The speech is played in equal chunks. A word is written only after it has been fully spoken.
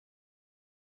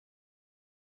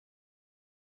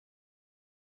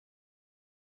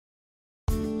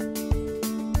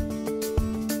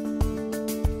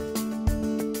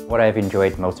What I've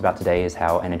enjoyed most about today is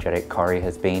how energetic Corey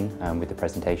has been with the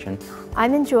presentation.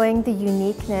 I'm enjoying the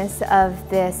uniqueness of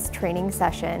this training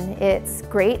session. It's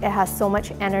great, it has so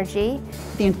much energy.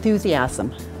 The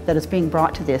enthusiasm that is being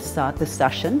brought to this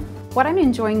session. What I'm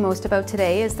enjoying most about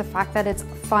today is the fact that it's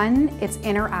fun, it's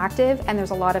interactive, and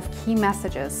there's a lot of key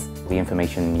messages. The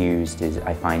information used is,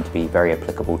 I find, to be very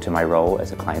applicable to my role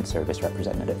as a client service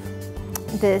representative.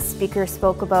 The speaker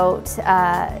spoke about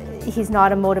he's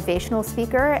not a motivational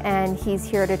speaker and he's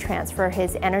here to transfer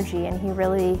his energy, and he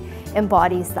really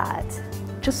embodies that.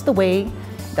 Just the way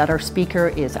that our speaker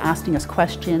is asking us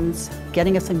questions,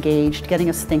 getting us engaged, getting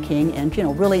us thinking, and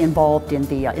really involved in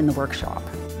the workshop.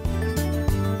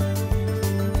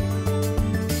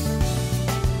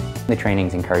 The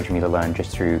training's encouraged me to learn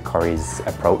just through Corey's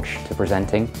approach to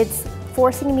presenting. It's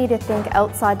forcing me to think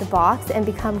outside the box and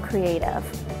become creative.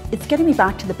 It's getting me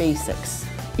back to the basics.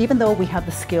 Even though we have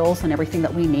the skills and everything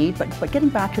that we need, but getting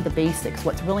back to the basics,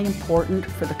 what's really important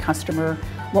for the customer,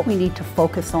 what we need to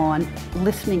focus on,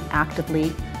 listening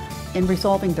actively, and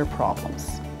resolving their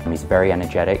problems. He's very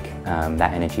energetic.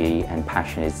 That energy and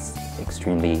passion is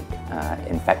extremely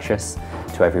infectious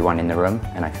to everyone in the room,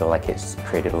 and I feel like it's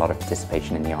created a lot of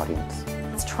participation in the audience.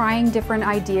 It's trying different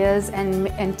ideas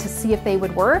and to see if they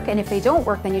would work, and if they don't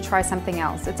work, then you try something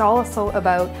else. It's also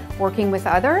about working with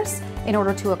others in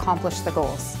order to accomplish the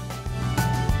goals.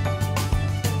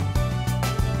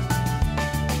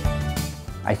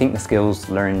 I think the skills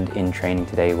learned in training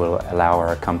today will allow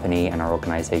our company and our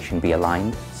organization be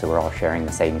aligned, so we're all sharing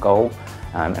the same goal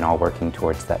and all working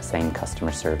towards that same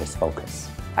customer service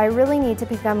focus. I really need to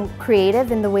become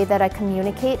creative in the way that I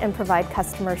communicate and provide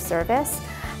customer service,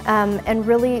 and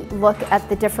really look at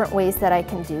the different ways that I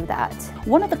can do that.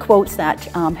 One of the quotes that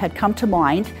had come to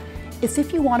mind is,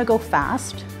 if you want to go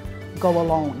fast, go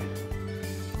alone.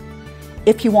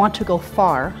 If you want to go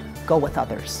far, go with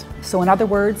others. So in other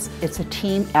words, it's a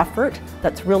team effort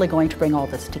that's really going to bring all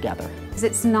this together.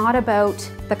 It's not about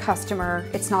the customer,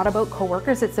 it's not about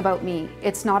coworkers, it's about me.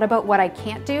 It's not about what I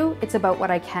can't do, it's about what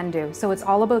I can do. So it's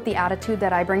all about the attitude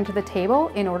that I bring to the table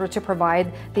in order to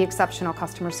provide the exceptional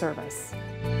customer service.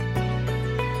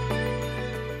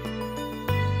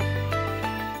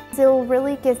 It'll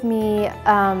really give me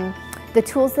the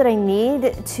tools that I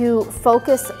need to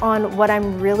focus on what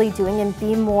I'm really doing and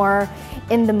be more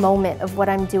in the moment of what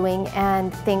I'm doing,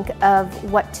 and think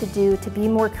of what to do to be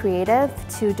more creative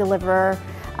to deliver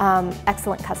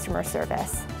excellent customer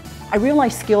service. I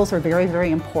realize skills are very,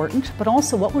 very important, but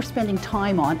also what we're spending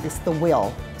time on is the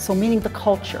will. So meaning the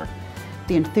culture,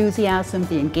 the enthusiasm,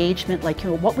 the engagement,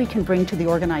 what we can bring to the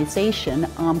organization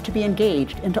to be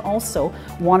engaged and to also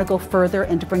want to go further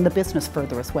and to bring the business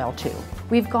further as well too.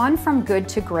 We've gone from good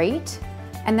to great,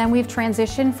 and then we've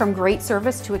transitioned from great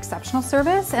service to exceptional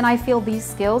service, and I feel these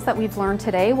skills that we've learned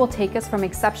today will take us from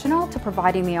exceptional to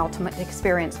providing the ultimate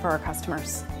experience for our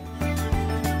customers.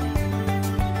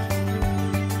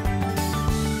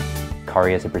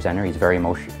 Corey as a presenter, he's very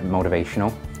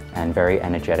motivational and very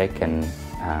energetic, and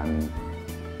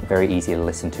very easy to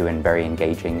listen to and very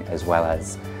engaging, as well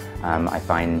as I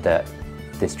find that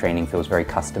this training feels very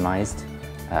customized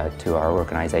to our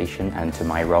organization and to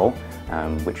my role,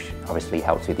 which obviously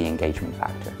helps with the engagement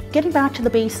factor. Getting back to the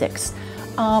basics,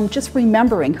 just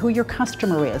remembering who your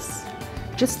customer is,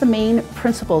 just the main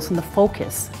principles and the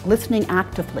focus, listening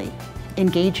actively,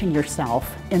 engaging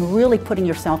yourself, and really putting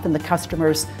yourself in the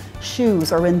customer's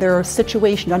shoes or in their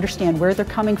situation to understand where they're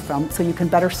coming from so you can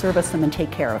better service them and take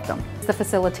care of them. The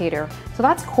facilitator. So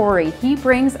that's Corey. He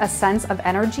brings a sense of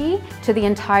energy to the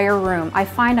entire room. I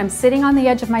find I'm sitting on the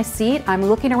edge of my seat, I'm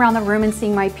looking around the room and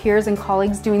seeing my peers and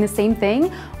colleagues doing the same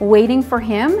thing, waiting for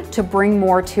him to bring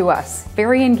more to us.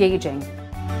 Very engaging.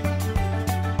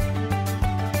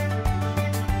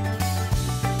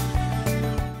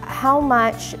 How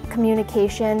much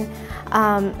communication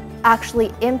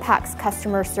actually impacts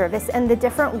customer service, and the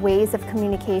different ways of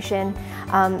communication,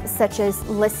 such as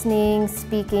listening,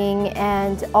 speaking,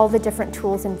 and all the different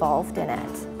tools involved in it.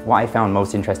 What I found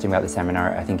most interesting about the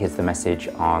seminar, I think, is the message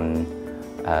on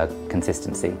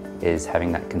consistency, is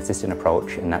having that consistent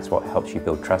approach, and that's what helps you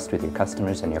build trust with your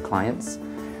customers and your clients,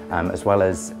 as well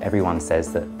as everyone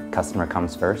says that customer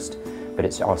comes first, but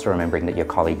it's also remembering that your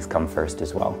colleagues come first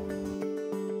as well.